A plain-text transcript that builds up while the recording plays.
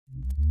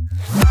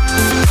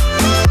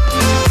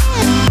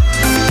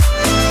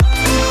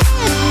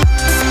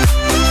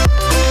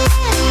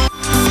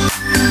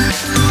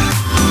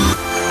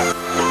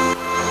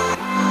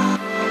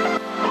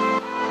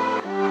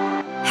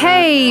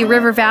Hey,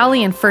 River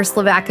Valley and First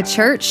Lavaca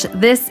Church.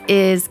 This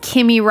is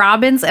Kimmy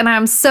Robbins, and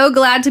I'm so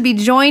glad to be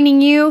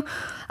joining you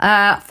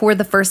for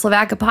the First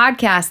Lavaca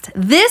podcast.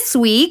 This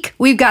week,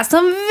 we've got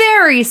some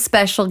very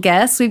special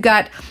guests. We've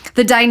got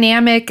the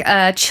dynamic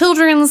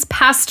children's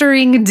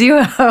pastoring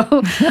duo,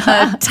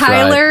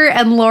 Tyler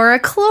and Laura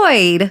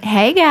Cloyd.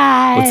 Hey,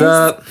 guys. What's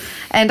up?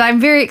 And I'm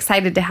very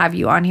excited to have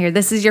you on here.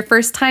 This is your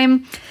first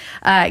time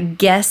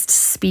guest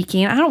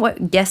speaking. I don't know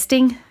what,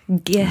 guesting?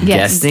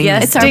 Guesting?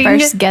 It's our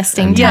first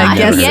guesting Yeah, time.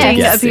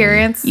 guesting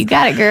appearance. You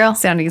got it, girl.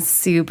 Sounding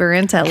super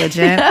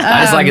intelligent.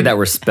 I just like it that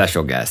we're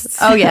special guests.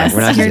 Oh, yes. Like,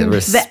 we're not just, You're we're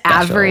the special.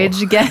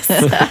 average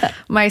guest.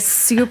 My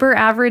super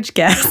average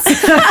guest.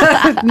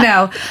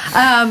 No.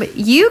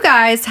 You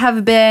guys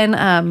have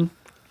been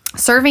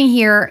serving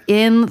here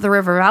in the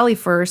River Valley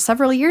for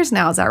several years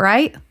now. Is that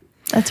right?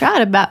 That's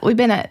right. We've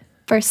been at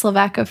First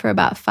Lavaca for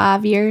about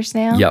 5 years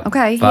now. Yep.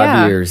 Okay, 5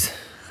 yeah. years.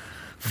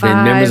 5.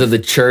 Been members of the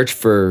church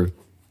for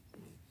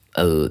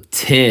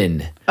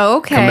 10.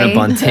 Okay. Coming up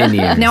on 10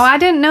 years. No, I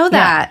didn't know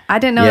that. I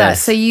didn't know that.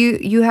 Yes. So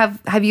you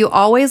have you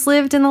always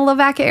lived in the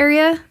Lavaca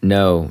area?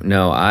 No.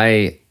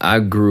 I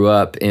grew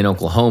up in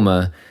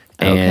Oklahoma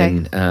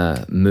and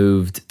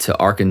moved to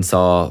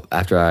Arkansas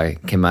after I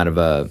came out of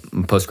a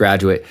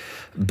postgraduate.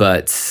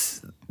 But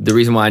the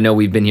reason why I know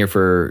we've been here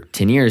for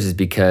 10 years is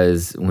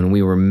because when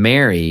we were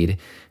married,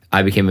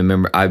 I became a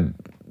member.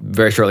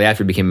 Very shortly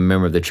after became a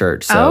member of the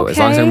church. So as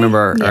long as I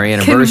remember our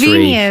anniversary,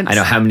 Convenient. I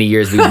know how many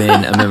years we've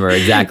been a member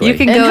exactly. You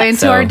can go And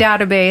into so- our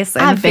database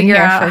and I've been figure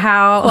here out for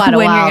how quite a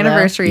when your while, though.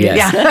 anniversary is.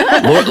 Yes.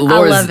 Yeah.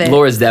 love it.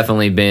 Laura's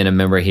definitely been a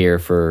member here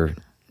for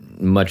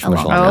much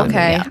longer. Oh,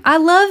 okay. Yeah. I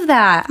love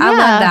that. I love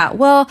Yeah. that.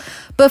 Well,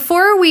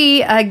 before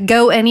we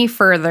go any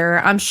further,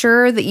 I'm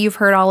sure that you've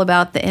heard all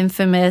about the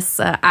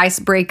infamous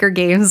icebreaker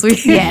games we,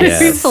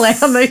 Yes. we play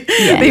on the.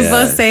 They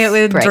both say it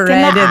with Breaking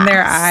dread the in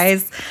their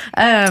ice.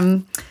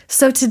 eyes.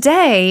 So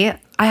today,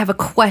 I have a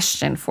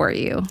question for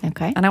you.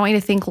 Okay. And I want you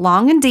to think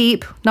long and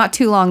deep. Not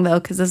too long, though,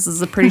 because this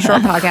is a pretty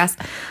short podcast.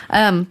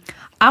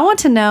 I want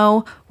to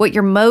know what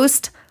your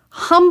most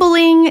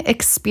humbling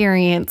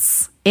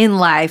experience in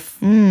life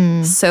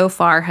so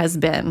far has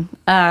been.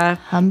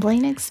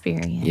 Humbling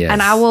experience. Yes.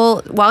 And I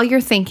will, while you're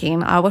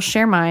thinking, I will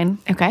share mine.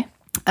 Okay.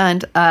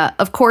 And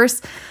of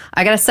course,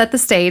 I got to set the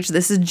stage.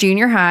 This is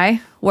junior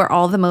high, where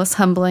all the most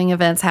humbling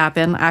events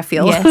happen, I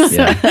feel. Yes.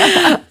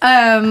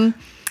 Yeah.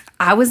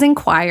 I was in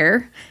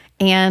choir,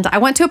 and I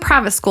went to a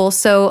private school.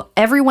 So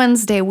every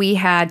Wednesday we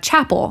had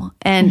chapel.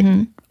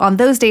 And on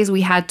those days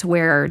we had to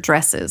wear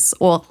dresses.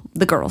 Well,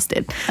 the girls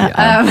did.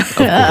 Yeah.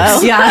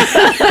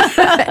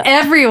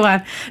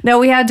 Everyone. No,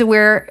 we had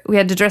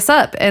to dress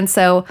up. And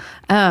so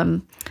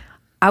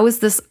I was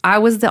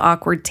the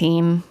awkward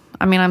teen.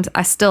 I mean,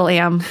 I still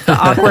am the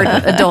awkward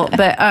adult.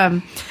 But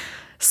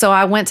so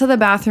I went to the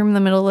bathroom in the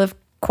middle of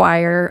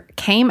choir,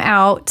 came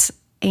out,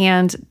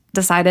 and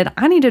decided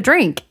I need a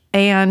drink.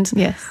 And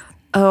Yes.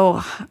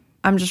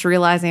 I'm just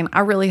realizing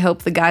I really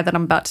hope the guy that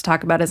I'm about to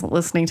talk about isn't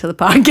listening to the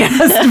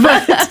podcast.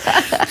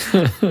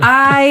 But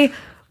I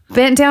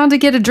bent down to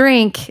get a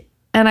drink,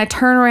 and I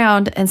turn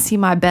around and see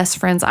my best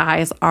friend's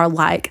eyes are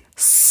like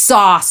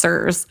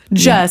saucers.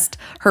 Just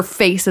her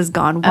face is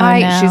gone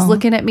white. no. She's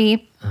looking at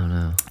me. Oh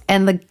no.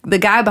 And the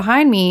guy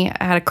behind me,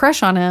 I had a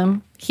crush on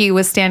him. He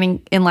was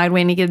standing in line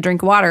waiting to get a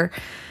drink of water.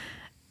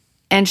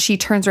 And she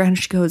turns around and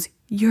she goes,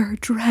 your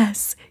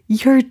dress.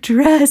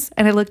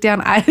 And I look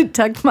down. I had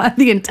tucked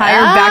the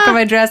entire back of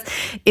my dress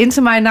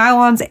into my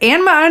nylons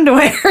and my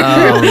underwear.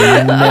 Oh,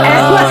 And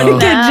like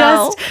it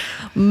just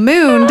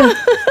mooned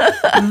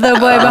the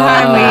boy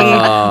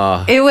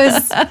behind me. It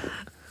was,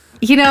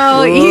 you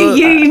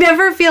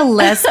never feel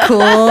less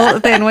cool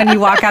than when you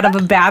walk out of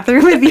a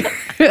bathroom with your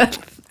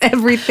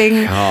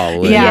everything.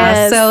 Golly. Yeah.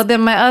 Yes. So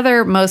then my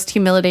other most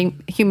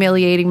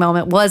humiliating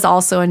moment was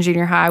also in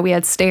junior high. We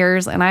had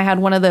stairs, and I had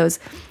one of those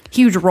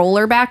huge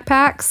roller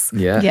backpacks.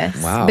 Yeah.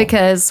 Yes. Wow.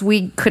 Because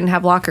we couldn't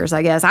have lockers,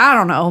 I guess. I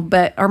don't know.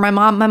 My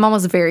mom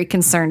was very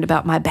concerned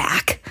about my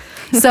back.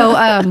 So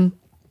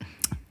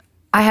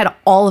I had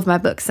all of my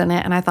books in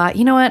it, and I thought,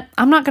 you know what?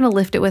 I'm not going to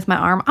lift it with my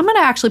arm. I'm going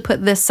to actually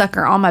put this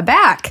sucker on my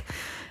back.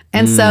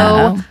 And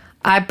so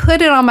I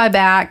put it on my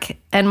back,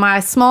 and my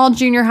small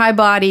junior high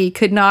body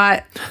could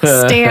not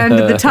stand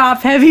the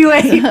top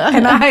heavyweight.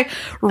 And I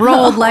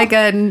rolled like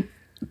a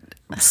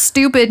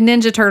stupid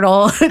Ninja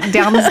Turtle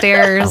down the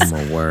stairs, Oh,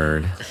 my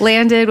word.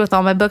 landed with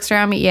all my books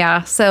around me.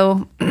 Yeah.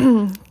 So,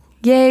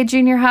 yay,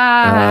 junior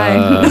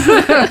high.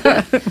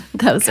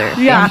 Those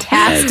are Yeah.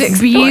 fantastic.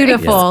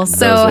 Beautiful. Yes,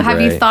 So, those are have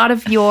you great. thought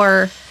of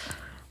your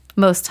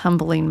most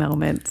humbling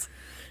moments?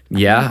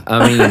 Yeah,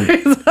 I mean,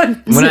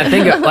 when I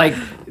think of like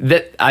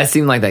that, I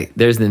seem like that.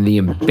 There's the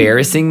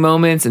embarrassing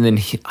moments and then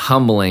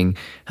humbling.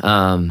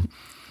 I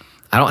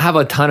don't have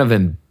a ton of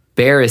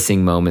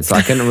embarrassing moments. So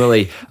I couldn't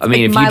really, I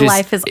mean, if my you just,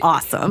 life is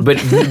awesome.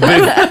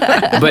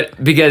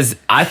 but because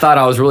I thought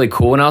I was really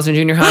cool when I was in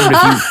junior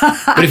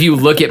high, but if you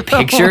look at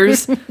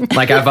pictures,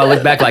 like if I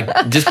look back,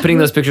 like just putting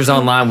those pictures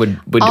online would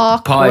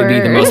probably be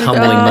the most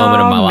humbling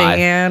moment of my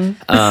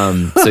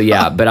life. So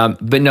yeah,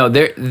 but no,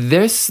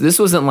 this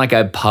wasn't like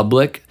a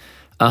public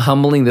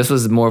humbling. This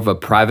was more of a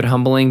private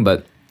humbling,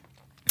 but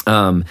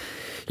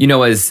you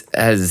know, as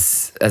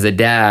a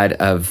dad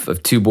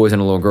of two boys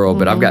and a little girl,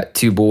 but I've got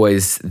two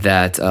boys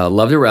that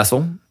love to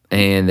wrestle,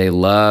 and they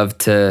love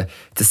to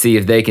see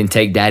if they can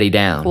take daddy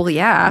down. Well,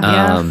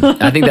 yeah.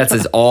 I think that's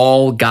as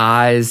all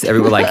guys,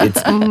 everyone, like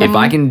it's if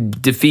I can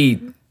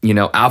defeat, you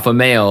know, alpha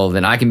male,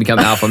 then I can become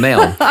alpha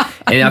male.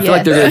 And I feel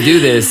like they're going to do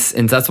this.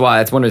 And that's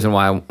one reason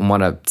why I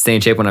want to stay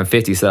in shape when I'm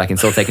 50 so that I can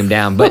still take them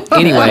down. But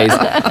anyways,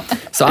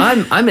 so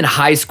I'm in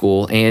high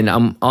school and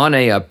I'm on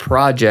a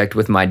project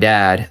with my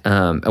dad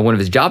at one of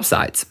his job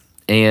sites.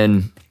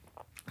 And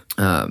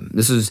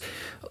this was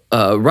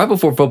right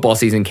before football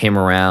season came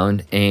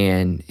around.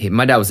 And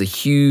my dad was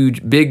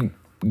a big,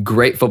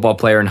 great football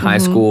player in high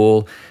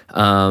school.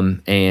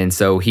 And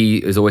so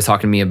he was always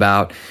talking to me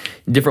about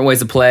different ways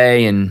to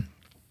play. And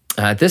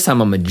at this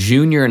time, I'm a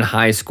junior in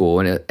high school,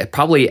 and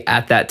probably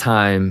at that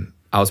time,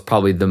 I was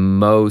probably the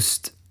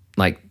most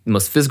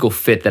physical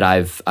fit that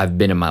I've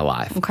been in my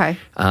life. Okay.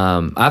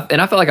 And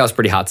I felt like I was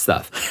pretty hot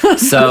stuff.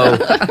 So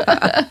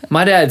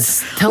my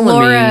dad's telling me.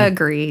 Laura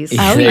agrees.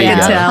 Oh,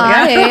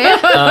 yeah.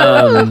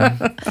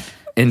 Hi.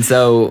 And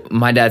so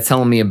my dad's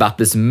telling me about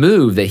this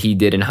move that he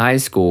did in high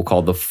school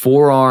called the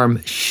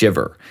forearm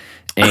shiver.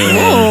 And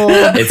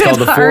it's called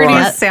the forearm.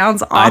 Already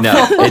sounds awful. I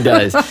know, it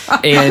does.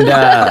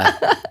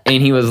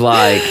 And he was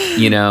like,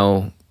 you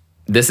know,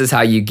 this is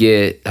how you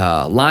get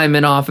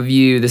linemen off of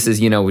you. This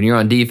is, you know, when you're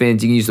on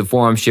defense, you can use the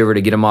forearm shiver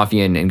to get them off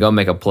you and go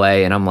make a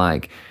play. And I'm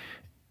like,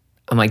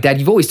 Dad,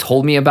 you've always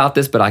told me about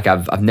this, but like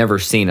I've never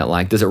seen it.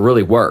 Like, does it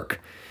really work?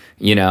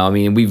 You know, I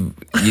mean,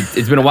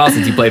 it's been a while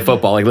since you played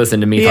football. Like, listen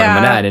to me talking to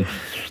my dad. And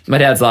my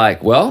dad's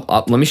like, well,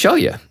 let me show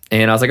you.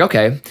 And I was like,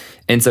 okay.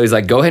 And so he's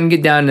like, go ahead and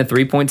get down in a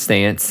 3-point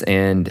stance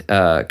and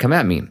come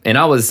at me. And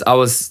I was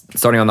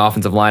starting on the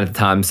offensive line at the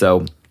time,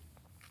 so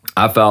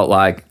I felt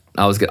like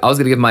I was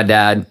gonna give my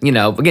dad, you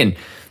know, again,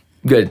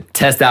 good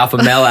test alpha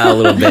male out a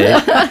little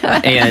bit.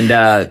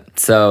 And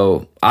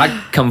so I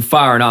come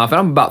firing off, and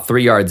I'm about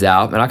 3 yards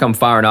out, and I come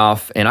firing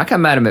off, and I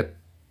come at him at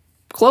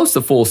close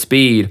to full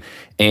speed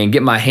and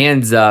get my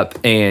hands up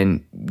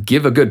and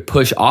give a good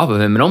push off of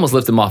him and almost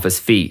lift him off his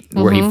feet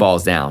where he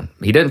falls down.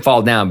 He didn't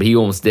fall down, but he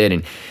almost did.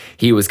 And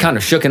he was kind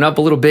of shooken up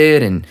a little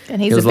bit. And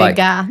he's a big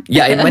guy.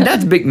 Yeah, my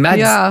dad's big.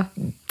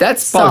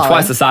 That's probably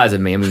twice the size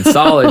of me. I mean,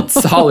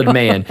 solid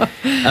man.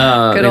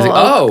 Good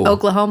old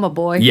Oklahoma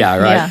boy. Yeah,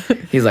 right. Yeah.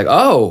 He's like,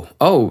 I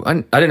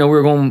didn't know we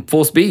were going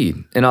full speed.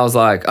 And I was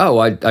like,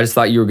 I just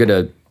thought you were going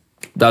to,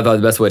 I thought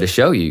the best way to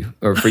show you,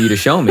 or for you to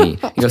show me.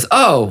 He goes,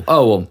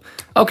 well,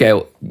 okay,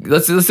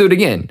 let's do it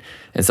again.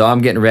 And so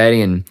I'm getting ready,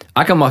 and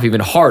I come off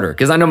even harder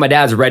because I know my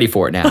dad's ready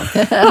for it now.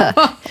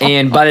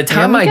 And by the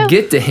time I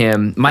get to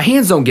him, my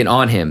hands don't get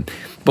on him.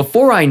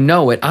 Before I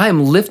know it, I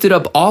am lifted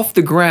up off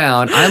the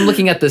ground. I'm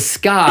looking at the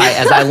sky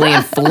as I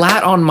land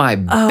flat on my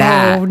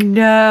back. Oh,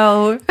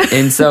 no.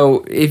 And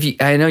so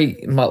I know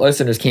my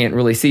listeners can't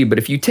really see, but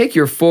if you take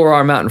your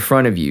forearm out in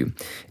front of you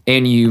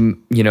and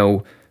you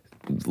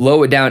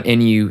lower it down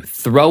and you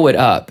throw it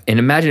up, and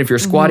imagine if you're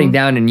squatting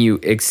down and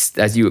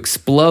as you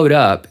explode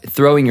up,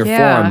 throwing your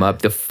forearm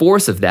up, the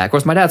force of that. Of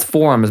course, my dad's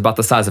forearm is about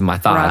the size of my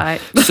thigh.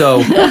 Right.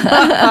 So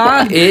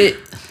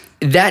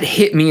that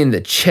hit me in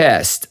the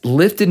chest,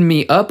 lifted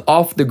me up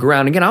off the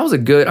ground. Again, I was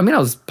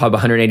probably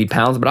 180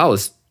 pounds, but I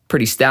was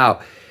pretty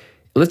stout.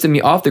 It lifted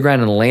me off the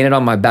ground and landed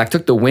on my back,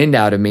 took the wind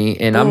out of me,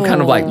 and I'm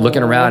kind of like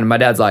looking around, and my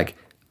dad's like,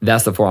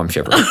 that's the forearm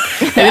shiver. And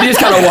then he just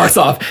kind of walks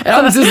off. And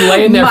I was just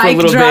laying there for a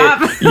little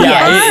bit.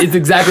 Yeah, it's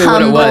exactly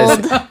Humbled. What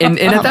it was. And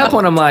at that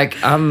point, I'm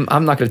like, I'm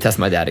not going to test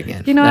my dad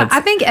again. You know, I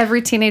think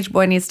every teenage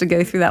boy needs to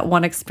go through that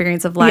one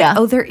experience of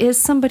like, there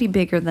is somebody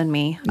bigger than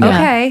me. Yeah.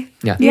 Okay.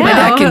 Yeah. My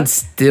dad can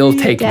still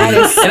take me. And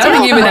I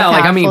think even now,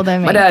 like, I mean,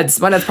 my dad's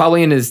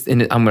probably in his I'm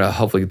going to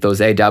hopefully get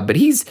those age out, but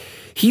he's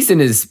in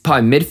his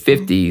probably mid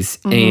 50s.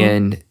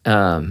 And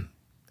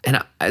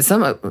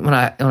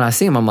when I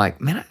see him, I'm like,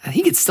 man,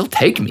 he could still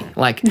take me.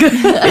 Like,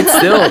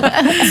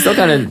 it's still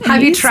kind of.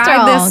 Have you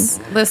tried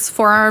this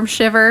forearm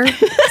shiver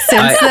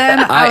since then?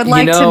 I would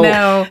like to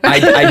know.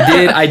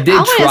 I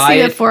did try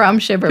it. A forearm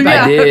shiver.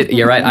 I did.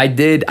 You're right. I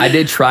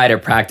did try to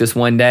practice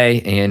one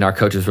day, and our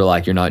coaches were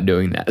like, "You're not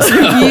doing that." So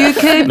you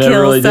could never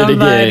really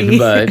somebody.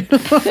 Did again,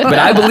 but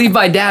I believe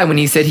my dad when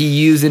he said he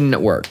used it and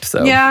it worked.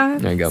 So yeah,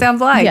 there you go.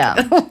 Sounds like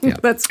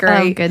that's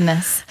great. Oh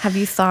goodness. Have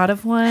you thought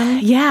of one?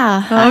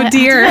 Yeah. Oh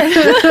dear.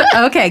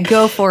 Okay,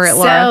 go for it,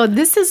 Laura. So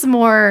this is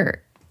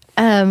more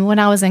when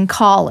I was in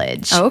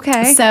college.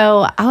 Okay.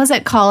 So I was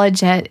at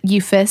college at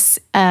UFAS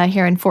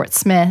here in Fort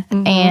Smith,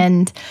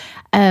 and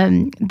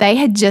they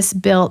had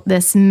just built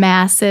this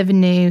massive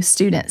new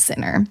student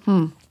center.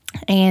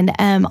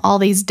 And all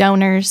these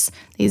donors,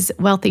 these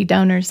wealthy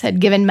donors, had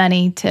given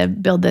money to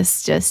build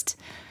this just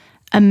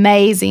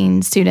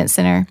amazing student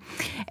center.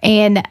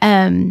 And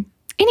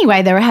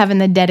anyway, they were having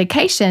the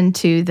dedication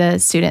to the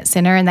student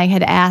center, and they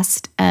had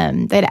asked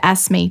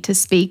me to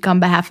speak on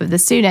behalf of the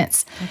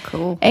students. Oh,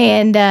 cool.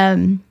 And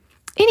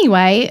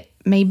anyway,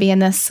 me being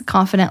this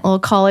confident little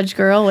college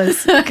girl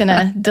was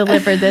gonna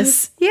deliver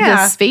this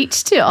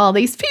speech to all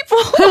these people.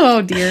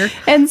 Oh dear.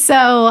 And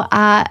so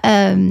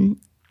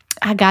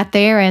I got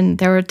there, and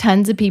there were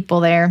tons of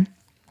people there,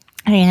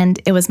 and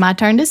it was my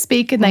turn to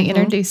speak, and they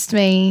introduced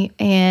me,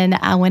 and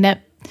I went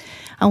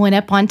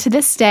up onto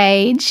the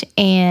stage,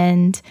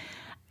 and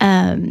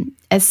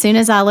as soon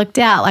as I looked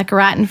out, like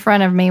right in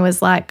front of me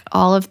was like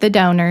all of the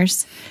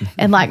donors,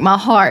 and like my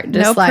heart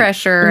just No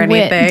pressure or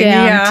went anything.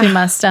 down to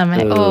my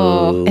stomach.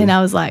 Oh. And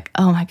I was like,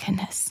 oh my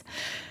goodness,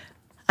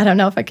 I don't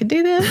know if I could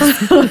do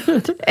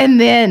this. And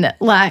then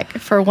like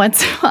for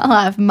once in my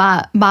life,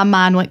 my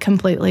mind went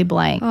completely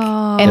blank.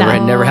 And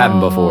Never, never happened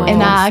before.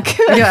 and I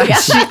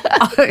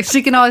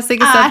She can always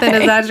think of something.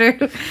 Is that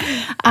true?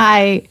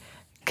 I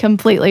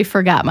completely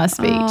forgot my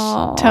speech,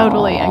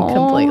 totally and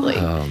completely.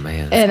 Oh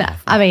man. And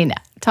I mean,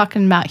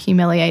 talking about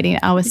humiliating,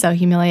 I was so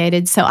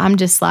humiliated. So I'm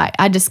just like,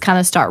 I just kind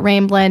of start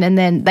rambling, and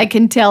then they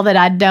can tell that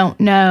I don't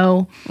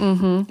know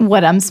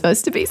what I'm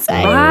supposed to be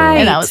saying. Right.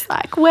 And I was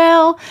like,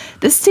 well,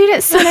 the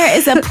Student Center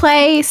is a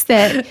place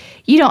that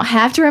you don't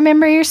have to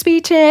remember your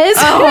speeches.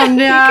 Oh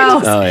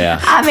no. Oh yeah.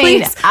 I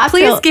mean,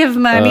 Please give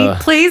money.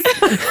 Please.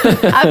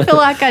 I feel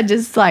like I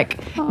just like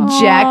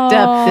jacked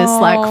up this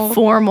like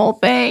formal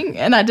thing,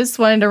 and I just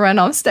wanted to run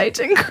off stage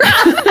and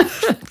cry.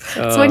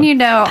 It's when you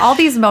know all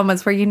these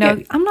moments where you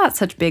know I'm not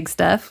such big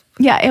stuff.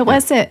 Yeah, it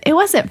wasn't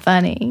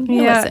funny.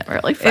 It wasn't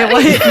really funny.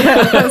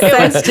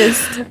 It was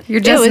just you're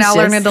just now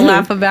learning to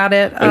laugh about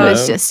it. It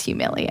was just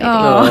humiliating.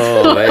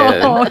 Oh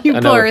man. Oh, you I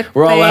know. poor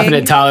We're all laughing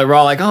thing. at Tyler. We're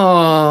all like,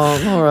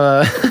 oh,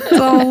 Laura.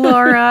 Oh,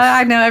 Laura.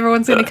 I know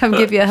everyone's going to come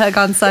give you a hug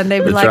on Sunday.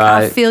 Be That's like,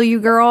 I right. feel you,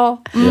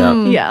 girl.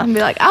 Yeah. Yeah, and be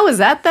like, I was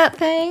at that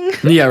thing.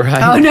 Yeah,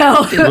 right. Oh,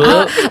 no.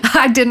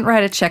 I didn't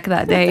write a check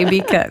that day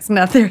because,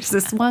 no, there's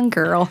this one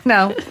girl.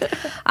 No,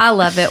 I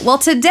love it. Well,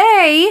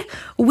 today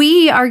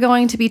we are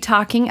going to be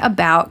talking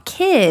about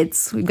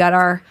kids. We've got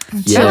our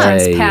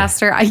children's Yay.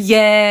 pastor.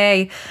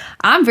 Yay.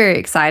 I'm very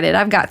excited.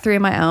 I've got 3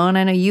 of my own.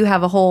 I know you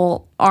have a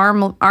whole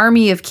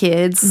army of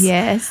kids.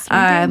 Yes.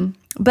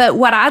 But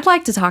what I'd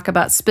like to talk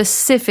about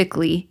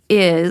specifically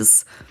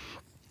is,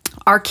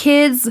 are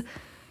kids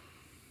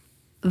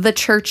the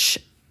church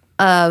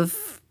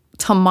of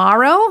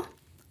tomorrow,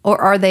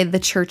 or are they the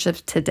church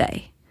of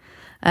today?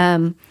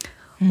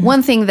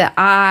 One thing that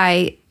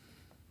I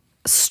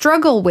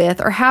struggle with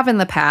or have in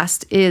the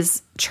past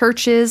is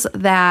churches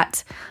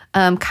that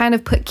kind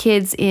of put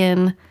kids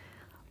in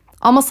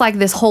almost like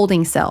this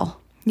holding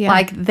cell. Yeah.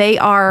 Like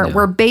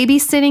we're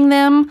babysitting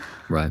them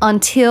Right.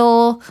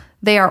 until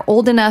they are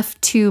old enough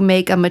to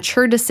make a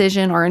mature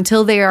decision, or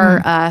until they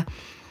are,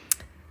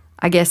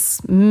 I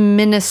guess,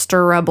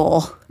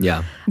 ministerable.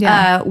 Yeah.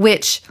 Yeah.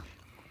 Which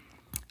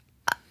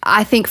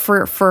I think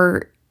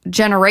for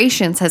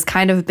generations has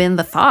kind of been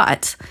the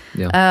thought.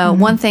 Yeah.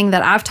 One thing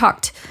that I've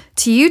talked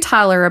to you,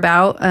 Tyler,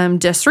 about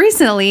just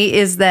recently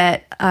is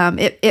that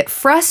it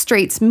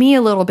frustrates me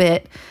a little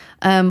bit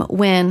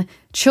when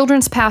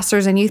children's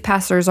pastors and youth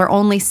pastors are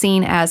only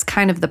seen as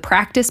kind of the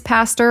practice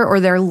pastor, or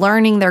they're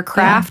learning their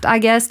craft, I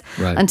guess,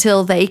 Right.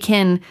 until they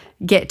can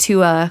get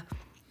to a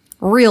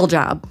real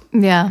job.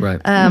 Yeah.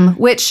 Right.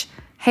 Which,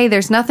 hey,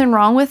 there's nothing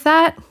wrong with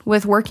that,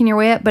 with working your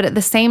way up. But at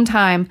the same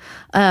time,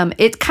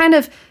 it kind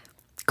of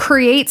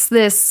creates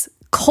this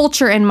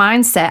culture and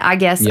mindset, I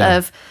guess,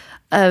 Yeah.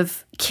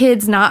 of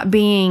kids not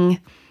being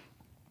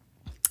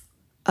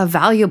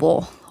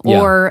valuable, Yeah.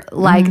 or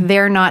like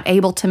they're not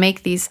able to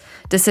make these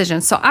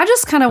decisions. So I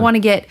just kind of want to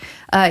get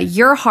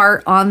your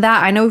heart on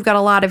that. I know we've got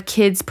a lot of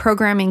kids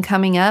programming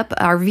coming up.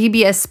 Our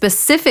VBS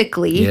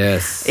specifically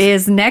Yes.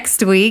 is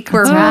next week.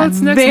 We're it's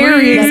next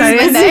very week.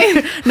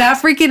 excited. Not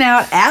freaking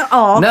out at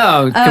all.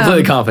 No,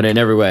 completely confident in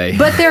every way.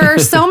 But there are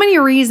so many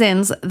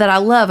reasons that I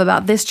love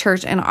about this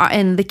church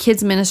and the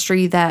kids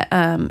ministry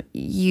that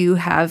you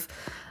have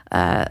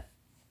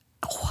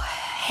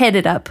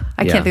headed up.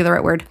 I Yeah. can't think of the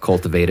right word.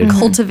 Cultivated.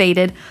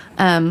 Cultivated,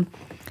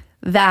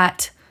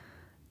 that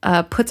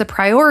puts a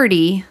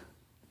priority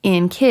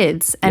in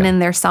kids and in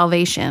their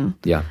salvation.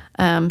 Yeah.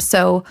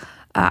 So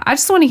I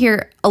just want to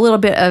hear a little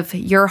bit of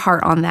your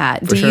heart on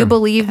that. Do you sure.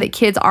 believe that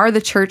kids are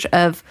the church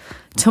of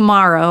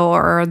tomorrow,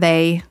 or are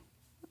they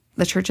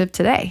the church of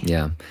today?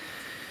 Yeah.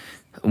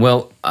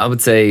 Well, I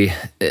would say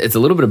it's a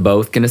little bit of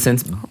both in a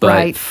sense, but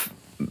Right.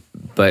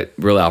 but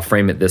really I'll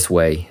frame it this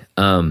way.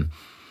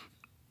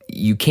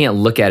 You can't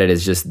look at it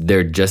as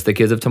they're just the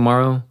kids of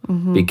tomorrow,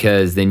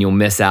 because then you'll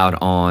miss out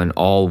on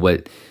all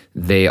what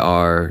they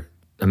are.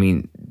 I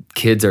mean,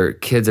 kids are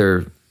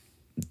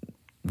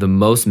the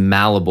most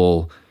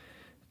malleable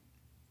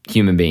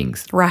human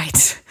beings.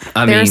 Right.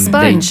 I They're mean, a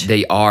sponge.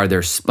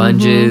 they're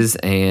sponges,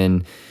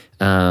 and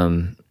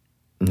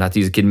not to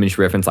use a kid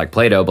ministry reference like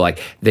Play-Doh, but like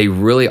they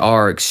really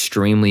are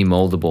extremely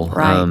moldable.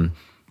 Right.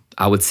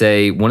 I would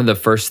say one of the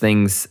first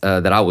things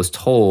that I was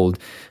told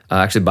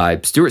actually by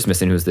Stuart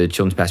Smithson, who was the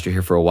children's pastor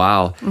here for a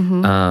while.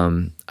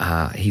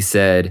 He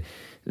said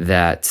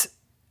that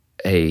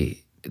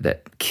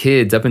that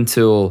kids up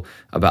until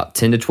about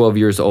 10 to 12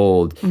 years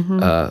old,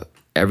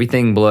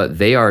 everything below,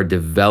 they are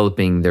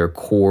developing their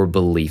core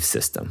belief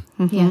system.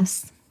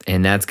 Yes.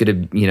 And that's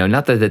going to,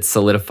 not that it's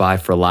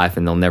solidified for life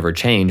and they'll never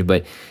change,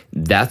 but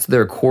that's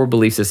their core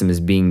belief system is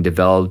being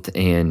developed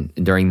and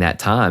during that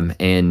time.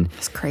 And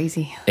it's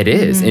crazy. It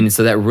is. And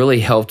so that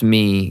really helped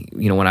me,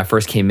 when I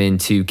first came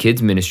into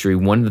kids ministry.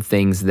 One of the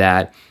things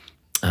that,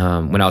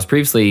 when I was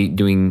previously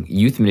doing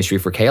youth ministry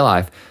for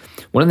K-Life,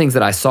 one of the things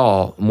that I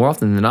saw more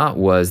often than not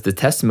was the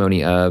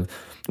testimony of,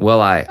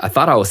 well, I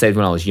thought I was saved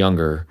when I was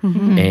younger, but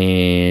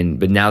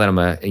now that I'm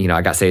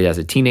I got saved as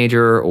a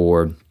teenager,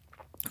 or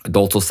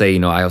adults will say,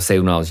 I was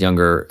saved when I was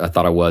younger. I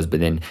thought I was,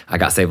 but then I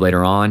got saved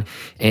later on.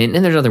 And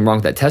there's nothing wrong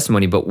with that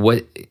testimony. But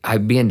what I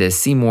began to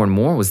see more and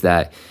more was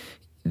that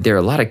there are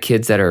a lot of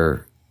kids that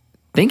are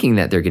thinking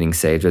that they're getting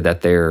saved, or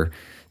that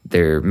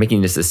they're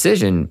making this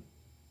decision,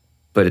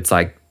 but it's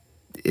like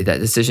that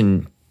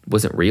decision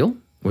wasn't real,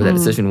 or that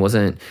decision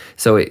wasn't.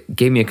 So it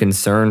gave me a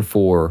concern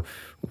for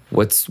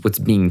what's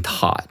being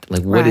taught.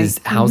 Like,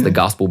 how's the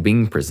gospel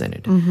being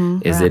presented?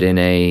 Is it in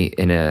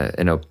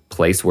a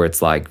place where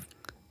it's like,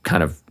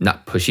 kind of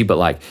not pushy, but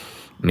like,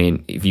 I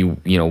mean, if you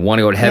want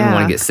to go to heaven,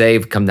 want to get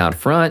saved, come down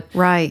front.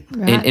 Right.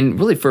 And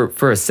really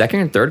for a second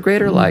and third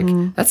grader, like,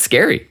 that's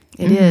scary.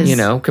 It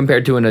is.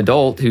 Compared to an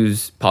adult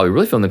who's probably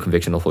really feeling the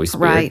conviction of the Holy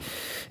Spirit. Right.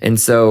 And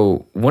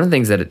so one of the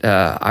things that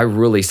I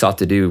really sought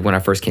to do when I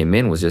first came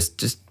in was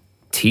just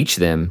teach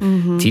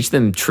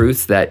them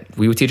truths that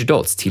we would teach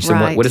adults. Teach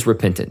them what is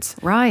repentance,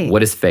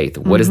 what is faith,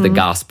 what is the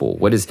gospel,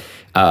 what is.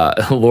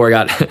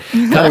 Laura kind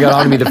of got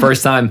on to me the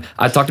first time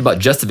I talked about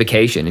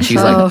justification, and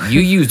she's like, "You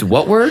used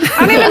what word?" I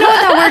don't even know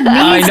what that word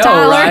means. I know,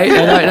 Tyler. right?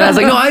 And I was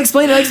like, "No, I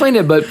explained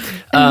it." But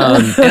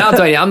and I'll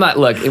tell you, I'm not.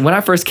 Look, when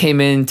I first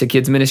came into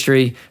kids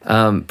ministry,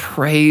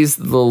 praise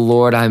the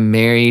Lord, I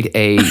married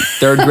a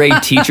third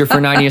grade teacher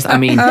for 9 years. I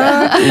mean,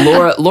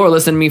 Laura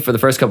listened to me for the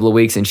first couple of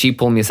weeks, and she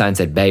pulled me aside and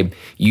said, "Babe,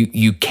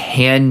 you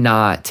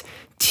cannot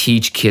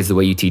teach kids the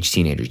way you teach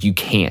teenagers. You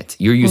can't.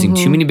 You're using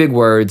too many big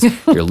words.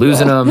 You're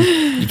losing them.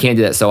 You can't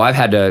do that." So I've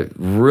had to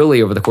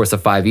really, over the course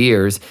of 5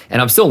 years,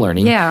 and I'm still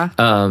learning,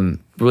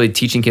 really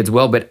teaching kids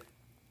well. But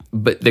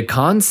the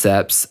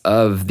concepts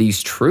of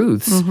these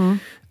truths,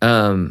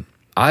 I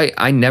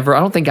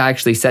don't think I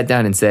actually sat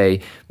down and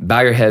say, bow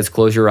your heads,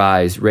 close your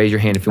eyes, raise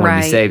your hand if you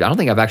want to be saved. I don't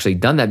think I've actually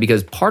done that,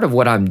 because part of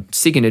what I'm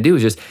seeking to do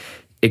is just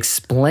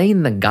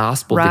explain the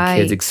gospel to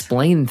kids,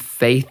 explain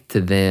faith to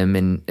them,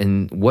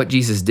 and what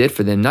Jesus did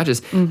for them. Not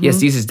just,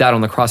 yes, Jesus died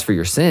on the cross for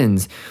your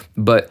sins,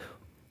 but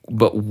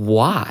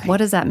why? What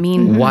does that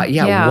mean? Why?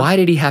 Why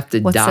did he have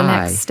to What's die the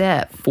next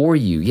step? For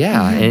you?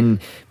 And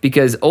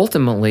because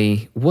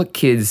ultimately,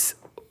 what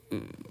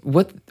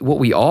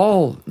we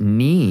all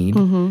need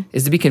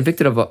is to be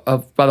convicted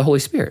of by the Holy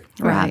Spirit.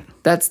 Right.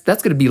 That's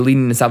going to be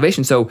leading to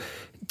salvation. So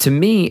to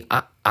me,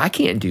 I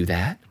can't do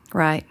that.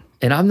 Right.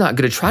 And I'm not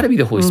going to try to be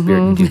the Holy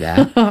Spirit and do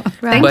that.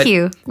 Thank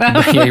you.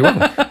 Yeah, you're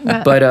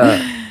welcome. But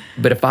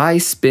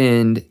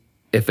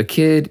if a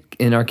kid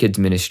in our kids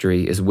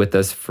ministry is with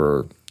us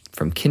from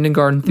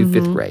kindergarten through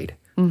fifth grade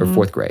or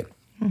fourth grade,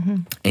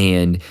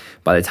 and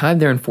by the time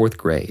they're in fourth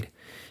grade,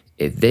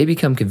 if they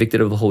become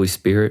convicted of the Holy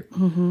Spirit,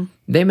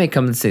 they may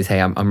come and say,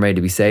 "Hey, I'm ready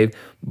to be saved."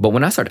 But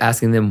when I start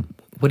asking them,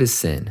 "What is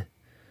sin?"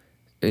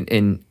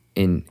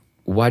 and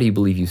why do you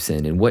believe you've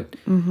sinned? And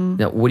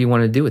now, what do you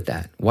want to do with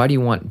that? Why do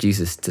you want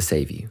Jesus to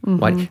save you?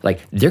 Why,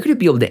 they're going to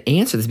be able to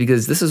answer this,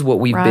 because this is what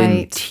we've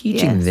been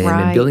teaching them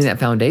and building that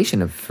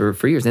foundation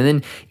for years. And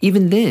then,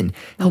 even then,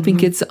 helping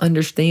kids to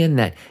understand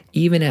that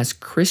even as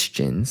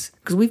Christians,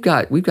 because we've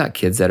got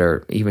kids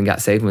that even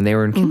got saved when they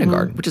were in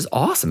kindergarten, which is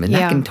awesome, and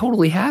that can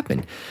totally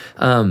happen.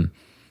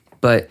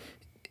 But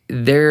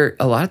there,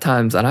 a lot of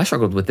times, and I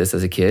struggled with this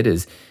as a kid,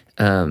 is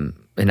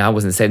and I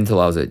wasn't saved until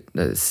I was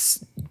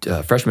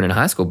a freshman in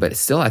high school, but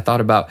still I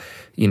thought about,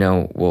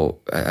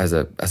 as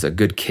a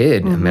good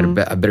kid,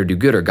 I better do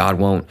good, or God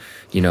won't,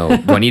 do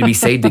I need to be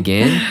saved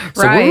again?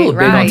 So we're really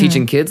big on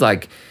teaching kids,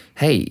 like,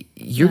 hey,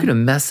 you're going to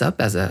mess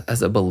up as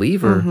a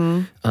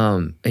believer,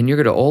 and you're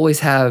going to always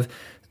have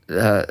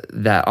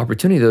that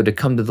opportunity, though, to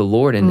come to the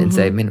Lord and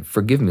say, man,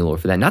 forgive me,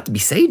 Lord, for that. Not to be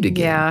saved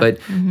again, but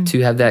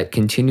to have that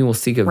continual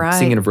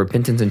singing of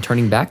repentance and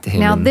turning back to Him.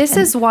 Now, this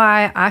is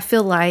why I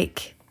feel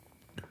like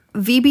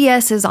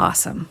VBS is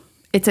awesome.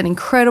 It's an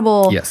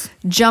incredible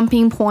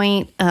jumping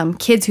point.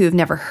 Kids who have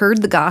never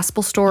heard the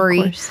gospel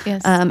story,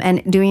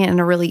 and doing it in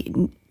a really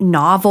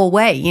novel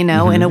way, in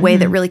a way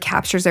that really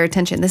captures their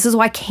attention. This is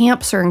why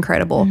camps are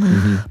incredible.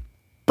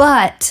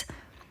 But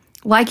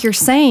like you're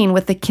saying,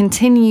 with the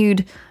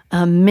continued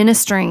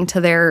ministering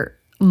to their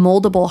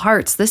moldable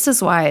hearts, this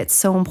is why it's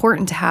so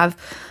important to have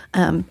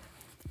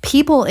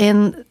people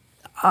in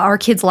our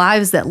kids'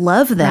 lives that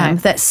love them,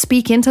 that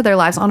speak into their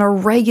lives on a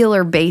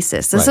regular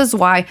basis. This is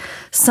why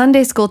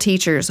Sunday school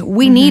teachers,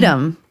 we need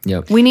them.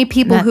 We need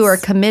people who are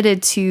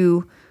committed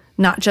to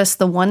not just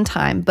the one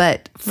time,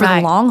 but for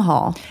Right. the long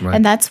haul. Right.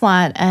 And that's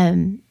why,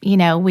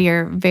 we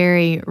are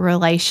very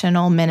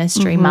relational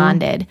ministry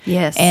minded.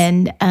 Yes.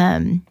 And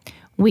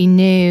we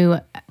knew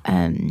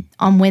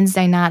on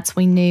Wednesday nights,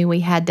 we knew we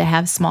had to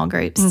have small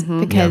groups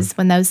because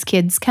when those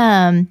kids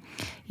come,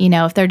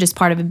 if they're just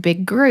part of a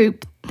big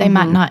group, they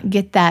might not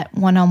get that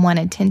one-on-one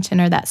attention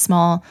or that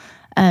small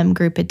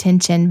group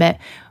attention. But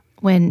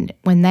when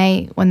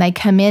they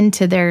come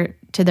into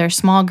their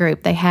small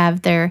group, they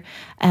have their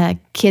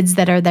kids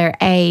that are their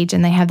age,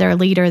 and they have their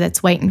leader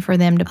that's waiting for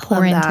them to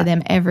pour into that.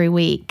 them every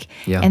week,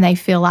 Yeah. and they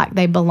feel like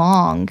they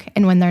belong.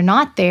 And when they're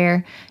not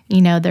there,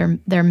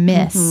 they're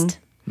missed.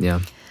 Yeah.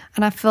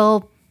 And I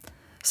feel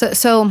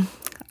so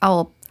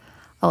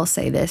I'll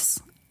say this.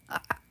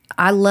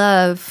 I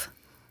love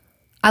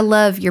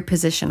your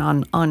position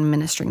on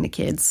ministering to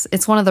kids.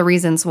 It's one of the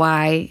reasons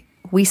why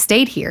we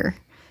stayed here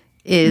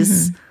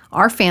is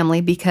our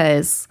family,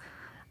 because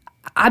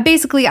I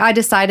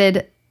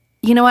decided,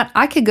 you know what?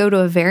 I could go to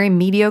a very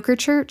mediocre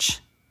church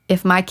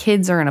if my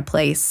kids are in a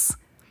place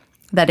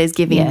that is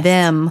giving Yes.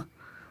 them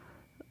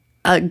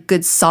a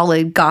good,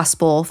 solid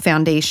gospel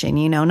foundation,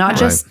 not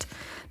just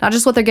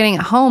what they're getting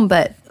at home,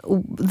 but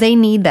they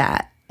need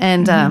that.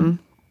 And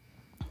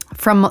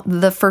from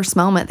the first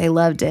moment, they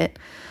loved it.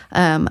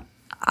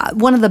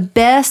 One of the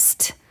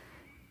best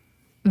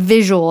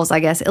visuals, I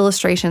guess,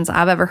 illustrations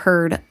I've ever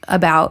heard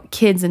about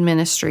kids in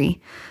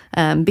ministry,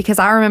 because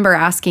I remember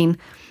asking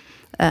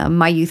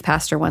my youth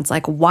pastor once,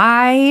 like,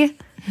 why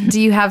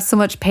do you have so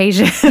much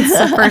patience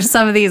for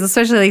some of these,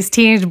 especially these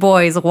teenage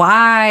boys?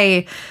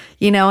 Why?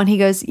 And he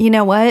goes, you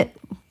know what?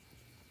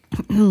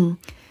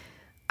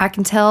 I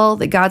can tell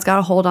that God's got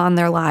a hold on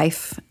their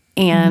life,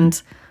 and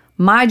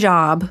my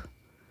job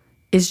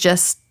is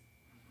just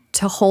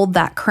to hold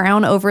that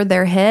crown over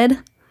their head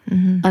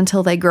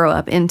until they grow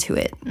up into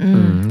it.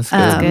 That's good.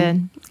 That's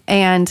good.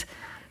 And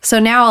so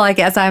now, like,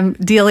 as I'm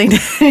dealing,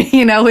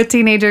 with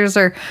teenagers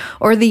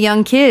or the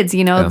young kids,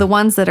 the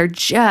ones that are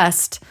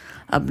just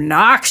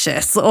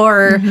obnoxious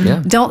or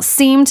Yeah. don't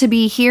seem to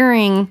be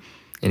hearing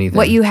Anything.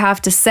 what you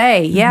have to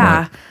say.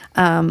 Yeah.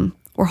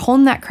 We're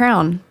holding that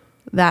crown,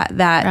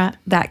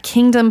 that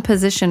kingdom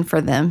position for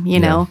them,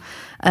 know.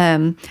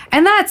 And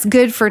that's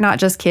good for not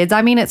just kids.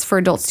 I mean, it's for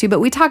adults too, but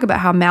we talk about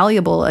how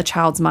malleable a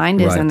child's mind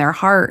is Right. and their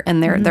heart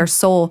and their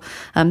soul.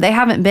 They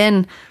haven't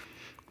been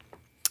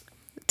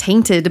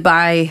tainted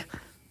by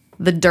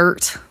the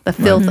dirt, the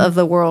filth of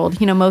the world,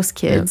 most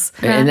kids.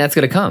 And that's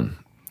going to come.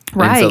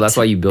 Right. And so that's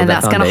why you build and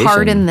that that's going to foundation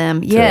harden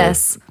them.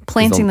 Yes.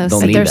 Planting they'll- those they'll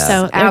seeds. need They're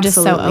that. they're just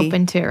so Absolutely.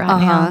 open to it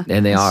right now.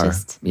 And they It's are.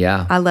 just-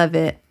 Yeah. I love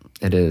it.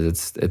 It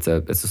is. It's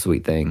a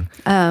sweet thing.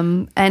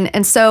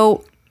 And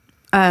so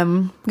we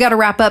got to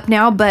wrap up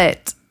now,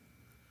 but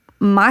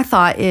my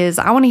thought is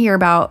I want to hear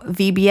about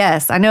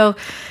VBS. I know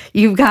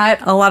you've got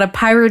a lot of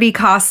piratey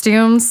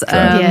costumes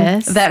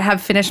Yes. that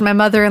have finished. My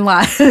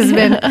mother-in-law has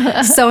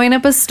been sewing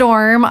up a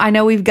storm. I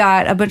know we've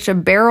got a bunch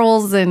of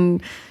barrels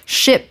and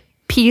ship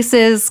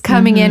pieces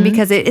coming in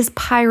because it is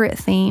pirate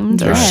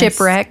themed or Yes.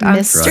 shipwrecked. I'm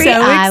Mystery so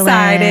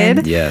Island.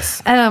 excited.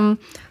 Yes.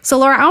 So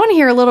Laura, I want to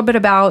hear a little bit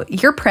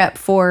about your prep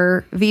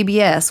for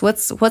VBS.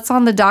 What's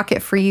on the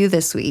docket for you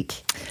this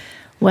week?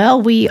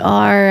 Well, we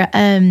are,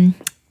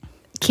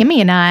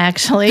 Kimmy and I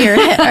actually are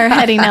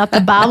heading out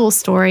the Bible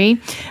story,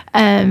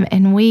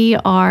 and we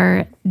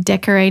are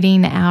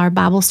decorating our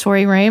Bible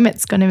story room.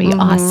 It's going to be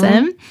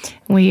awesome.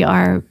 We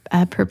are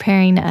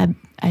preparing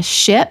a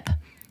ship,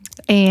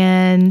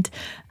 and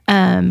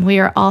we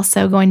are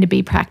also going to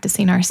be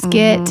practicing our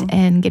skit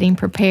and getting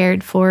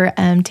prepared for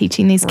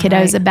teaching these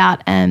kiddos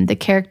about the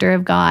character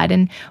of God.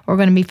 And we're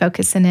going to be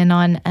focusing in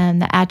on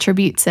the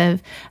attributes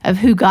of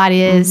who God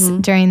is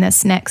during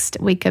this next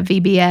week of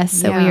VBS.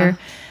 So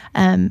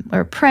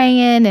we're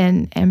praying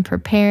and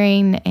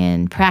preparing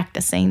and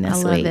practicing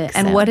this week. it.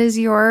 And So- what is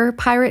your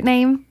pirate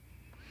name?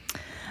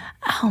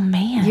 Oh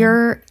man,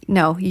 You're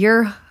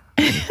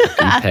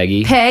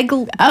Peggy. Peg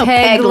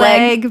Peg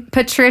Leg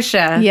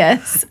Patricia.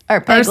 yes, or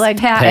Or Peg Leg.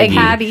 Peggy.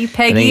 Patty,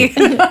 Peggy.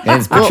 And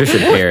it's Patricia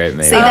Parrott,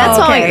 maybe. See, that's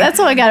okay. that's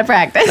what I got to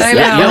practice. I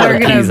Yeah, know. you We're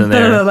have gonna keys in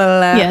there. blah, blah, blah,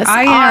 blah. Yes,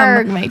 I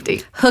arg, am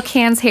matey. Hook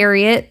Hands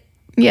Harriet.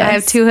 Yes. I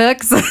have two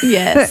hooks.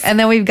 Yes. And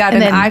then we've got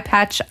And an then- eye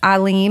patch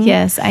Eileen.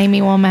 Yes,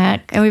 Amy Womack.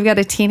 And we've got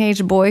a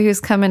teenage boy who's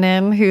coming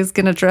in who's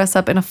going to dress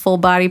up in a full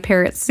body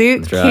parrot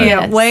suit. That's right.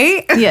 Can't Yes.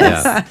 wait.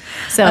 Yes. Yeah.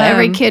 So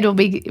every kid will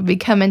be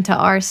coming to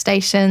our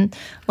station,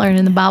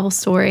 learning the Bible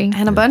story.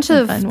 And a bunch in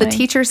a of fun the way.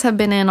 teachers have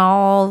been in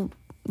all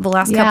the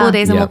last couple Yeah. of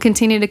days and Yeah. will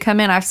continue to come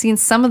in. I've seen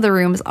some of the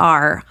rooms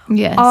are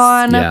Yes.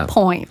 on Yeah.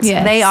 point.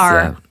 Yes. They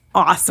are Yeah.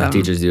 awesome.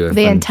 Teachers do a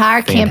The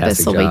entire campus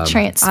fantastic will job. be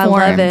transformed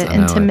I love it. I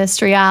know into it.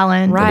 Mystery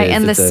Island. Right. It is.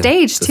 And the It's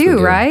stage it's too, really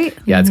good. right?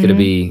 Yeah, it's going to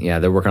be,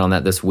 they're working on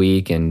that this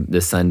week, and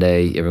this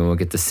Sunday, everyone will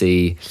get to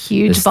see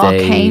Huge the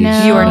stage.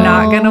 volcano. You are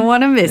not going to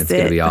want to miss It's it.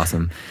 going to be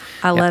awesome.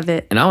 I love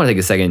it. And I want to take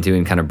a second too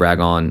and kind of brag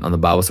on the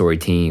Bible story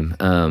team.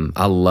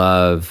 I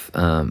love,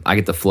 I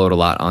get to float a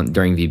lot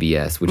during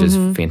VBS, which is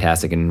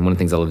fantastic. And one of the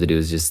things I love to do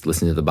is just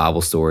listen to the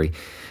Bible story.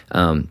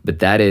 But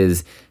that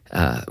is,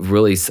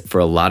 really, for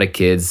a lot of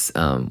kids,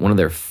 one of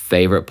their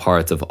favorite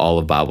parts of all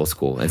of Bible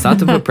school. And it's not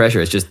to put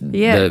pressure. It's just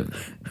the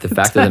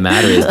fact of the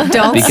matter is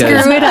don't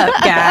screw it up,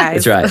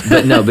 guys. That's right.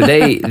 But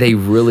they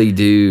really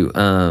do.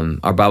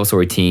 Our Bible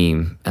story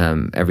team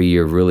every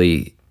year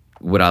really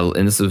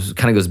and this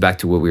kind of goes back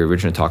to what we were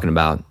originally talking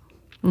about.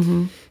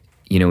 Mm-hmm.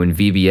 You know, in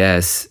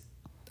VBS,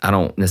 I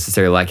don't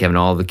necessarily like having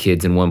all the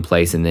kids in one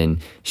place and then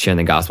sharing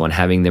the gospel and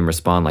having them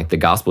respond. Like the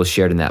gospel is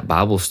shared in that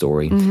Bible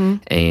story. Mm-hmm.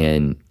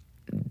 And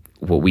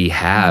what we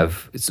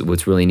have,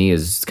 what's really neat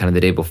is kind of the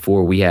day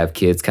before, we have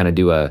kids kind of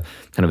do a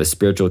kind of a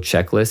spiritual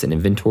checklist and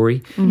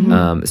inventory,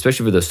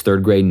 especially for those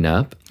third grade and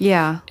up.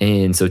 Yeah.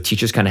 And so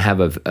teachers kind of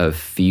have a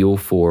feel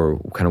for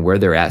kind of where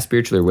they're at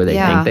spiritually or where they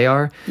think they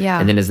are. Yeah.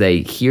 And then as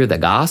they hear the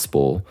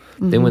gospel,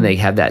 then when they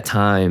have that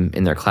time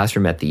in their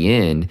classroom at the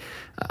end,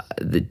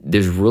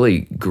 there's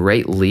really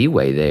great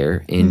leeway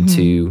there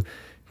into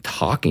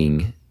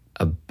talking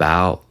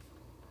about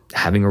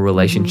having a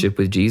relationship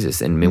with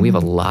Jesus. And man, we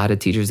have a lot of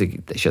teachers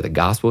that share the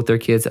gospel with their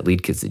kids, that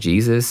lead kids to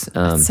Jesus.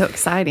 It's so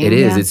exciting. It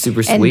is. It's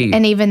super sweet.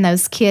 And even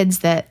those kids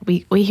that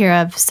we hear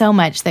of so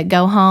much that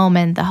go home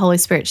and the Holy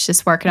Spirit's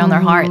just working on their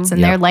hearts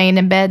and they're laying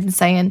in bed and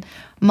saying,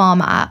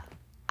 Mom, I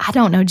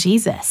don't know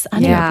Jesus. I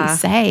need to be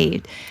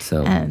saved.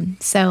 So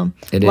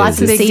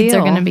lots of seeds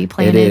are going to be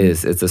planted. It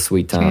is. It's a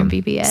sweet time.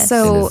 VBS.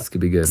 So this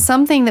could be good.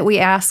 Something that we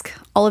ask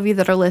all of you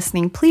that are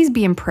listening, please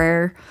be in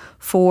prayer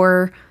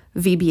for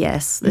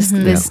VBS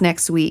this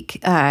next week.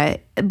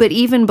 But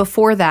even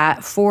before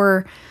that,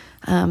 for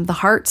the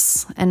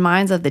hearts and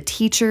minds of the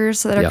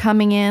teachers that are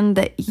coming in,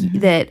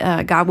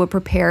 that God would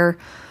prepare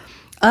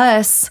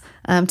us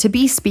to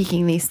be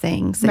speaking these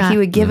things, that He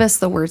would give us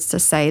the words to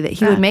say, that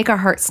He would make our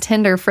hearts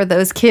tender for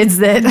those kids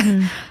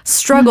that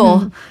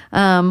struggle,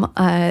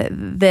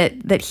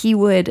 that He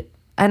would,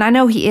 and I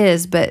know He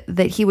is, but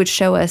that He would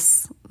show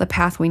us the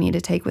path we need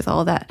to take with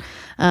all that.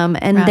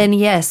 Then,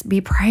 yes,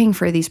 be praying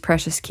for these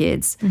precious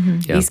kids.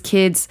 These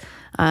kids,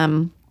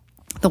 the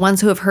ones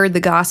who have heard the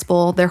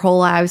gospel their whole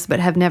lives but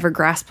have never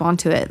grasped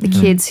onto it. The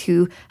kids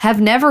who have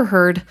never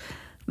heard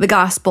the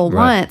gospel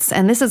once,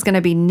 and this is going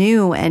to be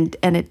new and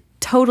a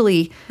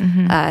totally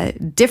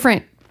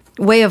different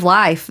way of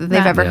life that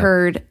they've ever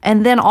heard.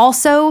 And then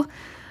also,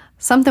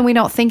 something we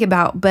don't think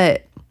about,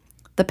 but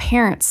the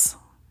parents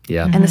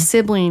and the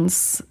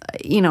siblings,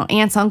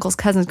 aunts, uncles,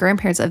 cousins,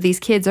 grandparents of these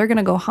kids, they're going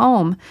to go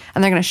home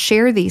and they're going to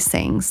share these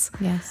things.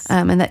 Yes.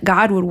 And that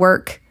God would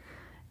work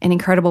in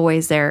incredible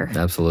ways there.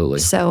 Absolutely.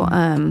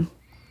 So,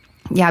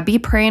 be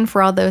praying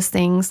for all those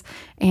things.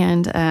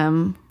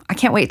 And I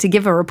can't wait to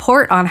give a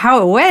report on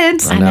how it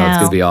went. I know. It's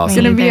going to be awesome.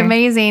 It's going to be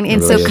amazing.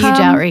 And really so is. Huge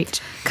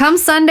outreach. Come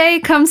Sunday,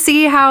 come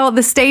see how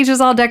the stage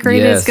is all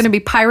decorated. Yes. It's going to be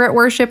pirate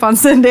worship on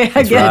Sunday,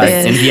 I guess. Right.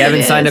 And if you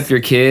haven't signed up your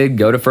kid,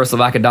 go to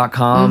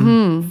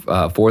firstlevaca.com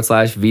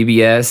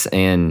 /VBS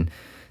and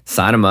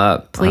sign them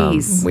up.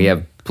 Please. We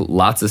have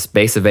lots of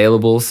space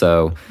available.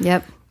 So,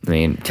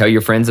 tell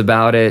your friends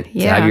about it.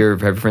 Yeah. Have your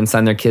friends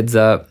sign their kids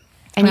up.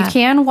 And you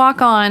can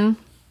walk on.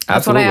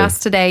 That's Absolutely. what I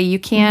asked today. You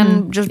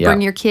can just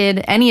bring your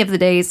kid any of the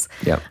days.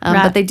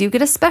 But they do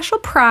get a special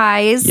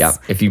prize. Yeah.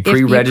 If you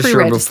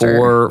pre-register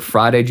before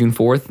Friday, June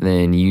 4th,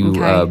 then you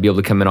be able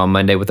to come in on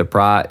Monday with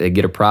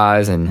get a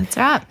prize. And That's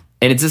right.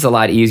 And it's just a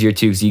lot easier,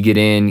 too, because you get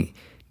in,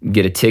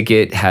 get a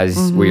ticket,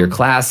 has where your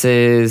class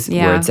is,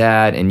 where it's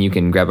at, and you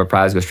can grab a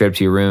prize, go straight up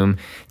to your room.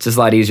 It's just a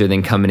lot easier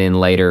than coming in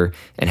later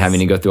and having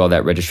to go through all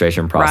that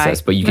registration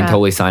process. Right. But you can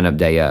totally sign up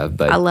day of.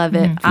 But I love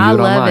it. If you do it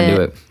online,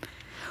 do it.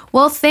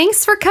 Well,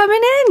 thanks for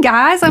coming in,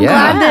 guys. I'm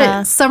glad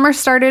that summer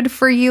started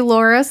for you,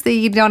 Laura, so that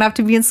you don't have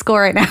to be in school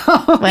right now.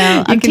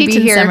 Well, I'm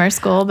teaching summer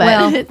school,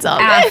 but it's all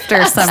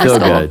after summer Still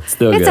school. Good.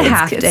 Still it's good. a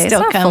half day. It's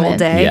not a full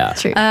day. Yeah.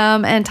 True.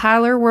 And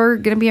Tyler, we're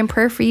going to be in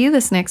prayer for you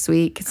this next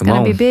week. It's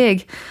going to be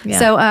big. Yeah.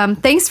 So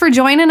thanks for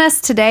joining us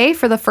today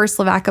for the First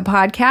Lavaca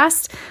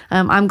podcast.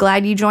 I'm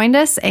glad you joined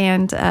us,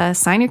 and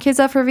sign your kids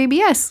up for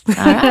VBS. All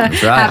right.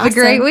 That's right. Have a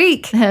great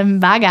week.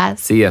 Bye, guys.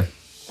 See ya.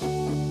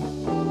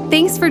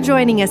 Thanks for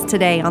joining us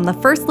today on the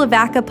First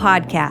Lavaca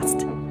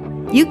podcast.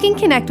 You can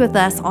connect with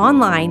us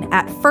online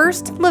at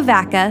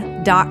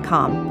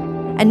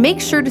firstlavaca.com and make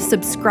sure to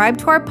subscribe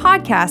to our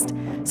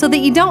podcast so that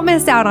you don't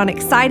miss out on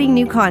exciting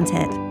new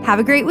content. Have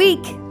a great week.